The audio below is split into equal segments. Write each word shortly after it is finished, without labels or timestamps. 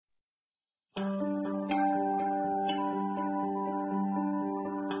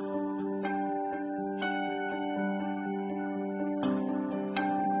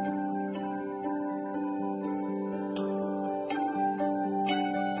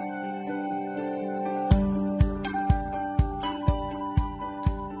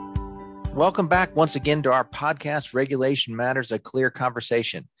Welcome back once again to our podcast, Regulation Matters, a Clear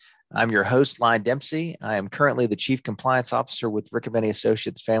Conversation. I'm your host, Lyon Dempsey. I am currently the Chief Compliance Officer with Riccobeni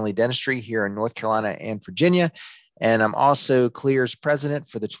Associates Family Dentistry here in North Carolina and Virginia. And I'm also Clear's president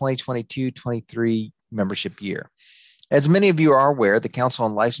for the 2022-23 membership year. As many of you are aware, the Council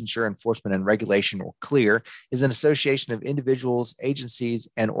on Licensure, Enforcement, and Regulation, or CLEAR, is an association of individuals, agencies,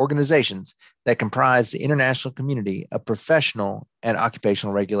 and organizations that comprise the international community of professional and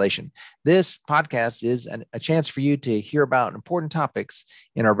occupational regulation. This podcast is a chance for you to hear about important topics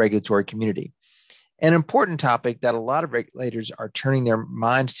in our regulatory community. An important topic that a lot of regulators are turning their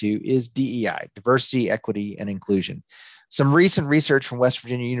minds to is DEI, diversity, equity, and inclusion. Some recent research from West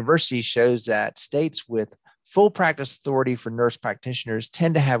Virginia University shows that states with full practice authority for nurse practitioners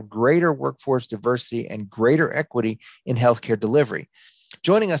tend to have greater workforce diversity and greater equity in healthcare delivery.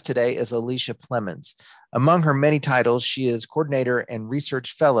 Joining us today is Alicia Plemons. Among her many titles, she is coordinator and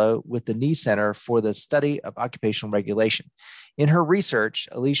research fellow with the Knee Center for the Study of Occupational Regulation. In her research,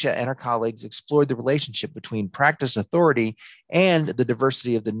 Alicia and her colleagues explored the relationship between practice authority and the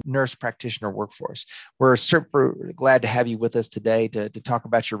diversity of the nurse practitioner workforce. We're super glad to have you with us today to talk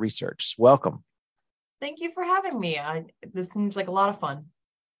about your research. Welcome. Thank you for having me. This seems like a lot of fun.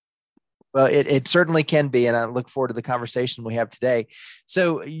 Well, it certainly can be, and I look forward to the conversation we have today.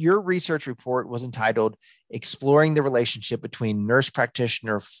 So your research report was entitled Exploring the Relationship Between Nurse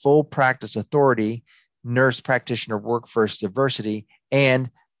Practitioner Full Practice Authority, Nurse Practitioner Workforce Diversity, and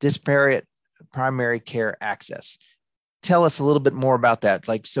Disparate Primary Care Access. Tell us a little bit more about that.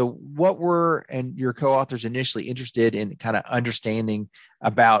 So what were and your co-authors initially interested in kind of understanding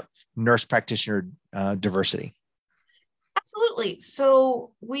about nurse practitioner diversity? Absolutely.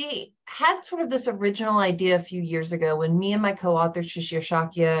 So we had sort of this original idea a few years ago when me and my co-author, Shishir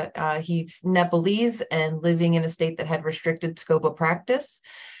Shakya, he's Nepalese and living in a state that had restricted scope of practice.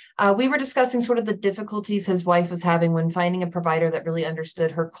 We were discussing sort of the difficulties his wife was having when finding a provider that really understood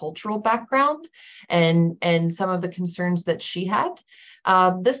her cultural background and some of the concerns that she had.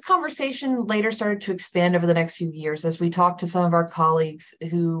 This conversation later started to expand over the next few years as we talked to some of our colleagues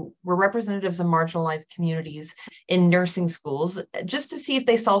who were representatives of marginalized communities in nursing schools, just to see if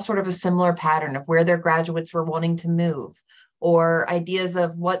they saw sort of a similar pattern of where their graduates were wanting to move, or ideas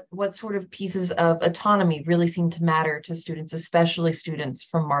of what sort of pieces of autonomy really seem to matter to students, especially students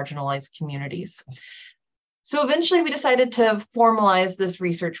from marginalized communities. So eventually we decided to formalize this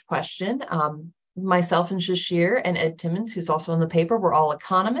research question. Myself and Shishir and Ed Timmons, who's also in the paper, were all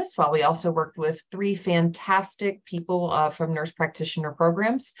economists, while we also worked with three fantastic people from nurse practitioner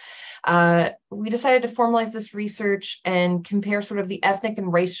programs. We decided to formalize this research and compare sort of the ethnic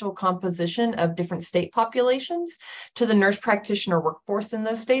and racial composition of different state populations to the nurse practitioner workforce in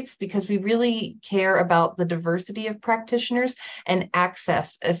those states, because we really care about the diversity of practitioners and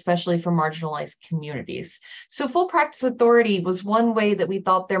access, especially for marginalized communities. So full practice authority was one way that we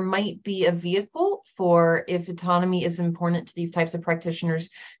thought there might be a vehicle for, if autonomy is important to these types of practitioners,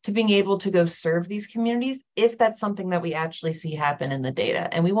 to being able to go serve these communities, if that's something that we actually see happen in the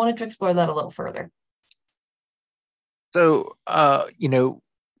data. And we wanted to explore that a little further. So, I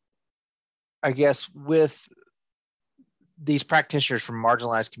guess with these practitioners from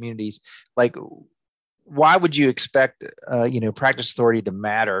marginalized communities, why would you expect, practice authority to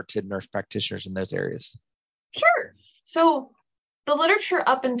matter to nurse practitioners in those areas? Sure. So the literature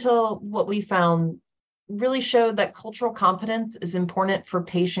up until what we found really showed that cultural competence is important for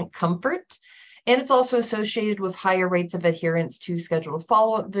patient comfort. And it's also associated with higher rates of adherence to scheduled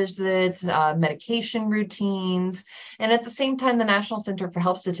follow-up visits, medication routines. And at the same time, the National Center for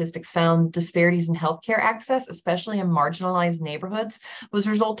Health Statistics found disparities in healthcare access, especially in marginalized neighborhoods, was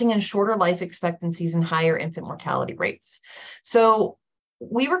resulting in shorter life expectancies and higher infant mortality rates. So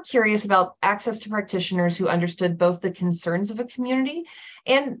we were curious about access to practitioners who understood both the concerns of a community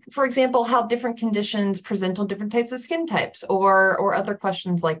and, for example, how different conditions present on different types of skin types or other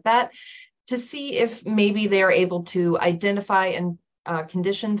questions like that, to see if maybe they are able to identify and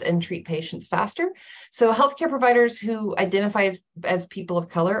conditions and treat patients faster. So healthcare providers who identify as people of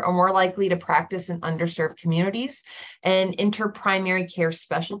color are more likely to practice in underserved communities and enter primary care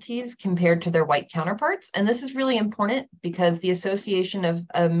specialties compared to their white counterparts. And this is really important because the Association of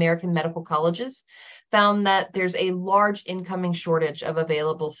American Medical Colleges found that there's a large incoming shortage of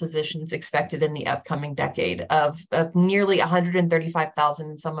available physicians expected in the upcoming decade of nearly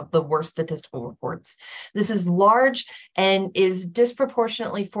 135,000 in some of the worst statistical reports. This is large and is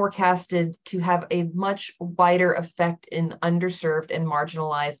disproportionately forecasted to have a much wider effect in underserved and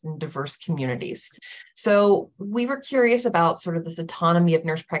marginalized and diverse communities. So we were curious about sort of this autonomy of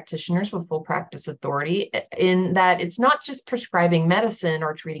nurse practitioners with full practice authority, in that it's not just prescribing medicine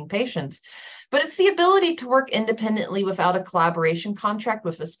or treating patients, but it's the ability to work independently without a collaboration contract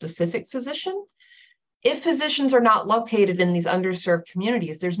with a specific physician. If physicians are not located in these underserved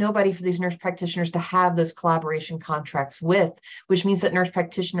communities, there's nobody for these nurse practitioners to have those collaboration contracts with, which means that nurse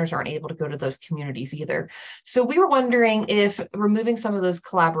practitioners aren't able to go to those communities either. So we were wondering if removing some of those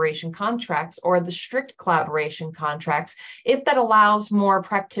collaboration contracts or the strict collaboration contracts, if that allows more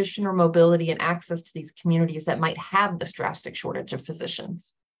practitioner mobility and access to these communities that might have this drastic shortage of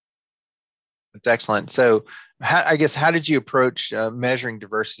physicians. That's excellent. So I guess, how did you approach measuring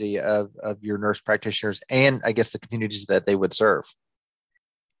diversity of your nurse practitioners and I guess the communities that they would serve?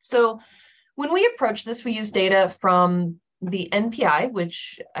 So when we approached this, we used data from the NPI,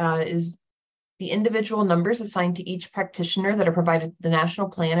 which is the individual numbers assigned to each practitioner that are provided to the National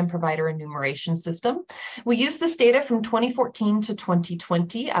Plan and Provider Enumeration System. We used this data from 2014 to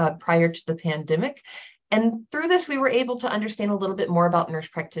 2020, prior to the pandemic. And through this, we were able to understand a little bit more about nurse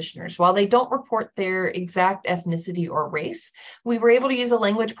practitioners. While they don't report their exact ethnicity or race, we were able to use a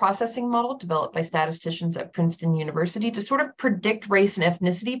language processing model developed by statisticians at Princeton University to sort of predict race and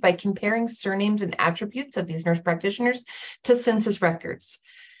ethnicity by comparing surnames and attributes of these nurse practitioners to census records.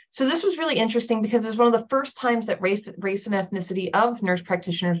 So this was really interesting because it was one of the first times that race and ethnicity of nurse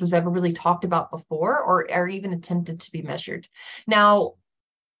practitioners was ever really talked about before, or even attempted to be measured. Now,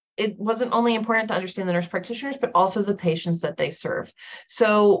 it wasn't only important to understand the nurse practitioners, but also the patients that they serve.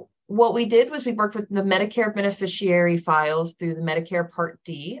 So what we did was we worked with the Medicare beneficiary files through the Medicare Part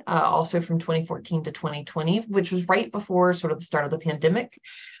D, also from 2014 to 2020, which was right before sort of the start of the pandemic.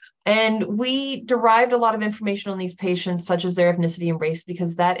 And we derived a lot of information on these patients, such as their ethnicity and race,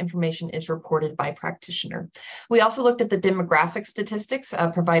 because that information is reported by practitioner. We also looked at the demographic statistics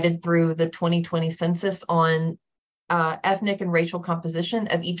provided through the 2020 census on ethnic and racial composition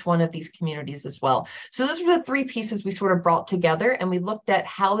of each one of these communities as well. So those were the three pieces we sort of brought together, and we looked at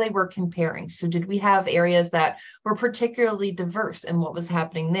how they were comparing. So did we have areas that were particularly diverse in what was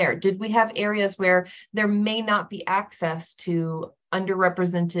happening there? Did we have areas where there may not be access to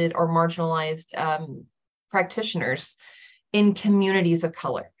underrepresented or marginalized practitioners in communities of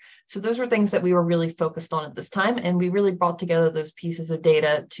color? So those were things that we were really focused on at this time. And we really brought together those pieces of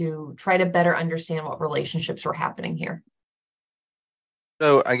data to try to better understand what relationships were happening here.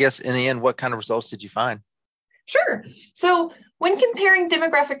 So I guess in the end, what kind of results did you find? Sure. So when comparing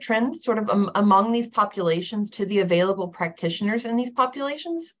demographic trends sort of among these populations to the available practitioners in these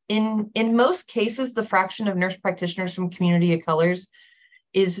populations, in most cases, the fraction of nurse practitioners from community of colors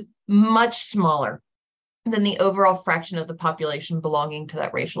is much smaller than the overall fraction of the population belonging to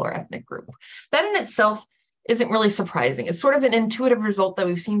that racial or ethnic group. That in itself isn't really surprising. It's sort of an intuitive result that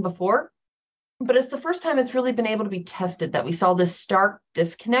we've seen before, but it's the first time it's really been able to be tested that we saw this stark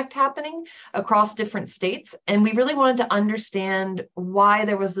disconnect happening across different states. And we really wanted to understand why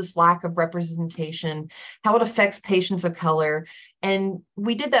there was this lack of representation, how it affects patients of color. And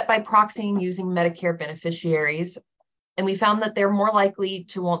we did that by proxying using Medicare beneficiaries. And we found that they're more likely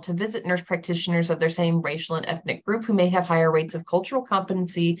to want to visit nurse practitioners of their same racial and ethnic group who may have higher rates of cultural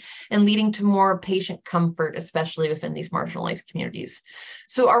competency and leading to more patient comfort, especially within these marginalized communities.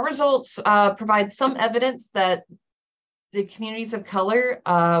 So our results provide some evidence that the communities of color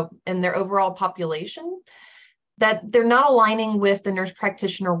and their overall population, that they're not aligning with the nurse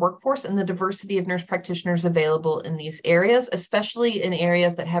practitioner workforce and the diversity of nurse practitioners available in these areas, especially in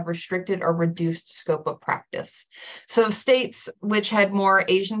areas that have restricted or reduced scope of practice. So states which had more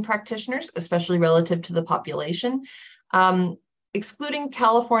Asian practitioners, especially relative to the population, excluding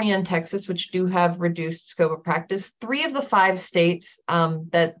California and Texas, which do have reduced scope of practice, 3 of the 5 states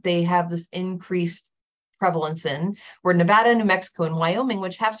that they have this increased prevalence in were Nevada, New Mexico, and Wyoming,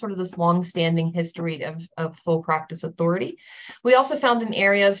 which have sort of this long-standing history of full practice authority. We also found in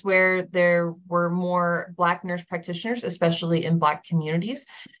areas where there were more Black nurse practitioners, especially in Black communities,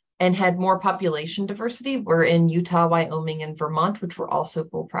 and had more population diversity were in Utah, Wyoming, and Vermont, which were also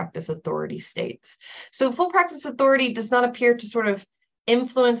full practice authority states. So full practice authority does not appear to sort of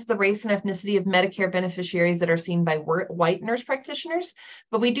influence the race and ethnicity of Medicare beneficiaries that are seen by white nurse practitioners.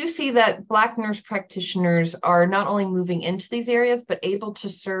 But we do see that Black nurse practitioners are not only moving into these areas, but able to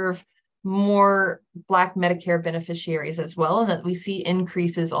serve more Black Medicare beneficiaries as well, and that we see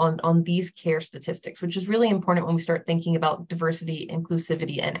increases on these care statistics, which is really important when we start thinking about diversity,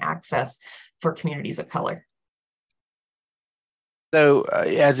 inclusivity, and access for communities of color. So,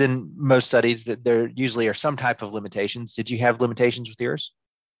 as in most studies, that there usually are some type of limitations. Did you have limitations with yours?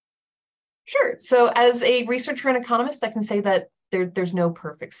 Sure. So, as a researcher and economist, I can say that there's no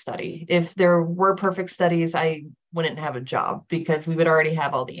perfect study. If there were perfect studies, I wouldn't have a job because we would already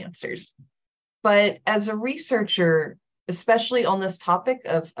have all the answers. But as a researcher, especially on this topic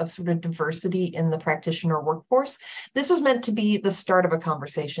of sort of diversity in the practitioner workforce, this was meant to be the start of a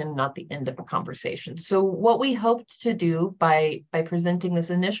conversation, not the end of a conversation. So what we hoped to do by presenting this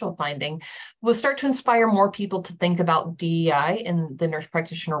initial finding was start to inspire more people to think about DEI in the nurse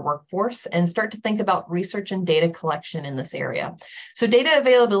practitioner workforce and start to think about research and data collection in this area. So data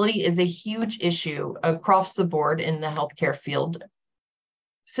availability is a huge issue across the board in the healthcare field.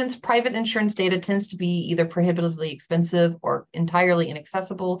 Since private insurance data tends to be either prohibitively expensive or entirely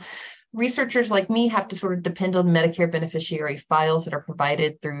inaccessible, researchers like me have to sort of depend on Medicare beneficiary files that are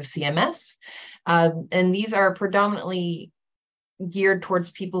provided through CMS. And these are predominantly geared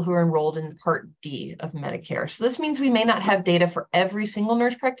towards people who are enrolled in Part D of Medicare. So this means we may not have data for every single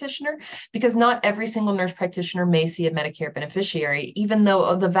nurse practitioner because not every single nurse practitioner may see a Medicare beneficiary, even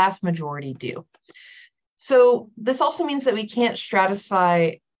though the vast majority do. So this also means that we can't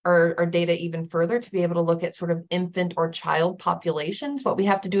stratify our data even further to be able to look at sort of infant or child populations. What we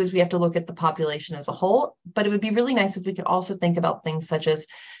have to do is we have to look at the population as a whole, but it would be really nice if we could also think about things such as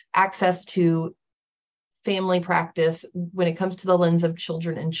access to family practice when it comes to the lens of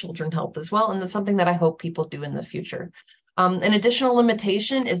children and children health as well. And that's something that I hope people do in the future. An additional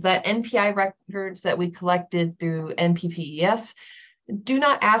limitation is that NPI records that we collected through NPPES do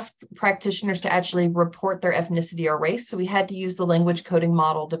not ask practitioners to actually report their ethnicity or race. So we had to use the language coding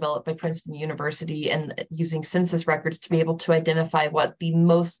model developed by Princeton University and using census records to be able to identify what the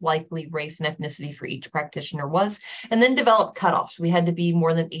most likely race and ethnicity for each practitioner was, and then develop cutoffs. We had to be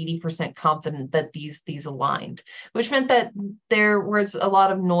more than 80% confident that these aligned, which meant that there was a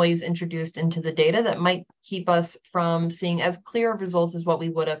lot of noise introduced into the data that might keep us from seeing as clear of results as what we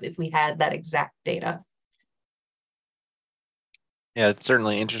would have if we had that exact data. Yeah, it's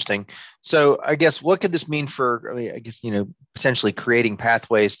certainly interesting. So I guess what could this mean for, I guess, potentially creating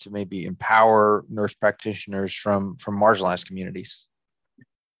pathways to maybe empower nurse practitioners from marginalized communities?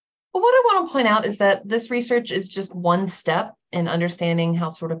 Well, what I want to point out is that this research is just one step in understanding how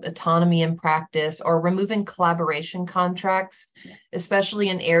sort of autonomy in practice or removing collaboration contracts, especially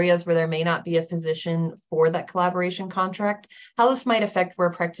in areas where there may not be a physician for that collaboration contract, how this might affect where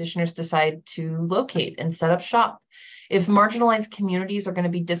practitioners decide to locate and set up shop. If marginalized communities are going to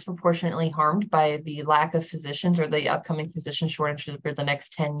be disproportionately harmed by the lack of physicians or the upcoming physician shortages for the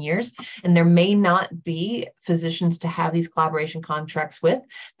next 10 years, and there may not be physicians to have these collaboration contracts with,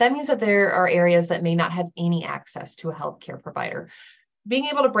 that means that there are areas that may not have any access to a healthcare provider. Being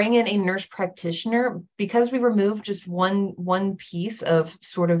able to bring in a nurse practitioner, because we remove just one piece of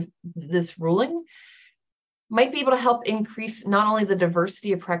sort of this ruling, might be able to help increase not only the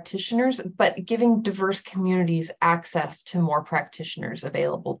diversity of practitioners, but giving diverse communities access to more practitioners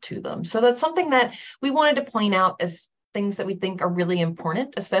available to them. So that's something that we wanted to point out as things that we think are really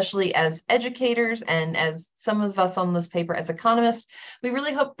important, especially as educators and as some of us on this paper as economists. We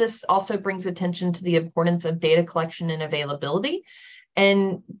really hope this also brings attention to the importance of data collection and availability,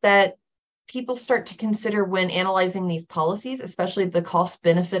 and that people start to consider when analyzing these policies, especially the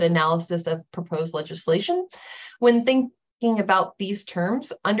cost-benefit analysis of proposed legislation, when thinking about these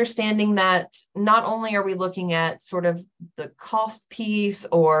terms, understanding that not only are we looking at sort of the cost piece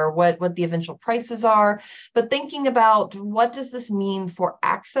or what the eventual prices are, but thinking about what does this mean for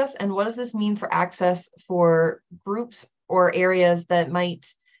access and what does this mean for access for groups or areas that might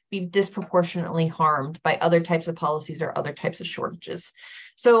be disproportionately harmed by other types of policies or other types of shortages.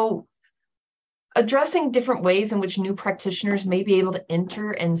 So addressing different ways in which new practitioners may be able to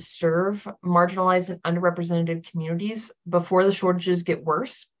enter and serve marginalized and underrepresented communities before the shortages get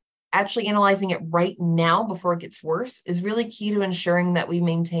worse, actually analyzing it right now before it gets worse, is really key to ensuring that we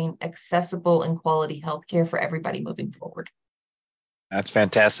maintain accessible and quality healthcare for everybody moving forward. That's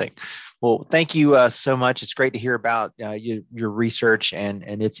fantastic. Well, thank you so much. It's great to hear about your research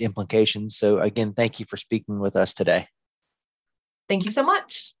and its implications. So again, thank you for speaking with us today. Thank you so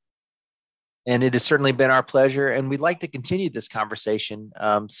much. And it has certainly been our pleasure, and we'd like to continue this conversation.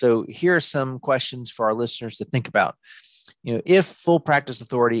 So here are some questions for our listeners to think about. If Full Practice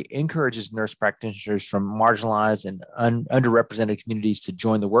Authority encourages nurse practitioners from marginalized and underrepresented communities to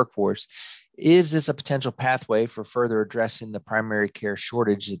join the workforce, Is this a potential pathway for further addressing the primary care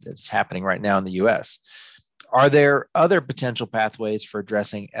shortage that's happening right now in the U.S.? Are there other potential pathways for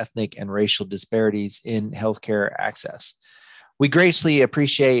addressing ethnic and racial disparities in healthcare access? We greatly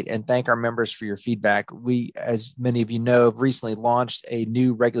appreciate and thank our members for your feedback. We, as many of you know, have recently launched a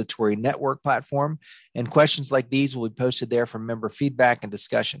new regulatory network platform, and questions like these will be posted there for member feedback and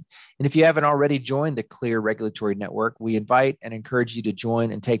discussion. And if you haven't already joined the CLEAR Regulatory Network, we invite and encourage you to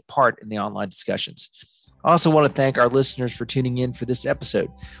join and take part in the online discussions. I also want to thank our listeners for tuning in for this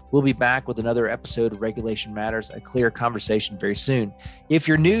episode. We'll be back with another episode of Regulation Matters, a clear conversation very soon. If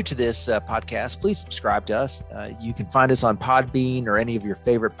you're new to this podcast, please subscribe to us. You can find us on Podbean or any of your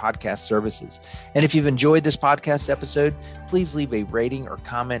favorite podcast services. And if you've enjoyed this podcast episode, please leave a rating or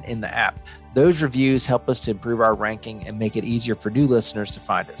comment in the app. Those reviews help us to improve our ranking and make it easier for new listeners to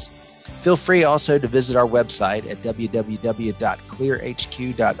find us. Feel free also to visit our website at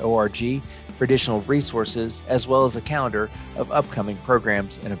www.clearhq.org for additional resources, as well as a calendar of upcoming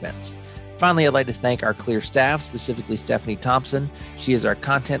programs and events. Finally, I'd like to thank our CLEAR staff, specifically Stephanie Thompson. She is our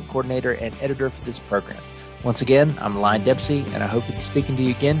content coordinator and editor for this program. Once again, I'm Lyon Dempsey, and I hope to be speaking to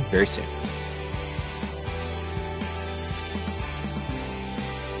you again very soon.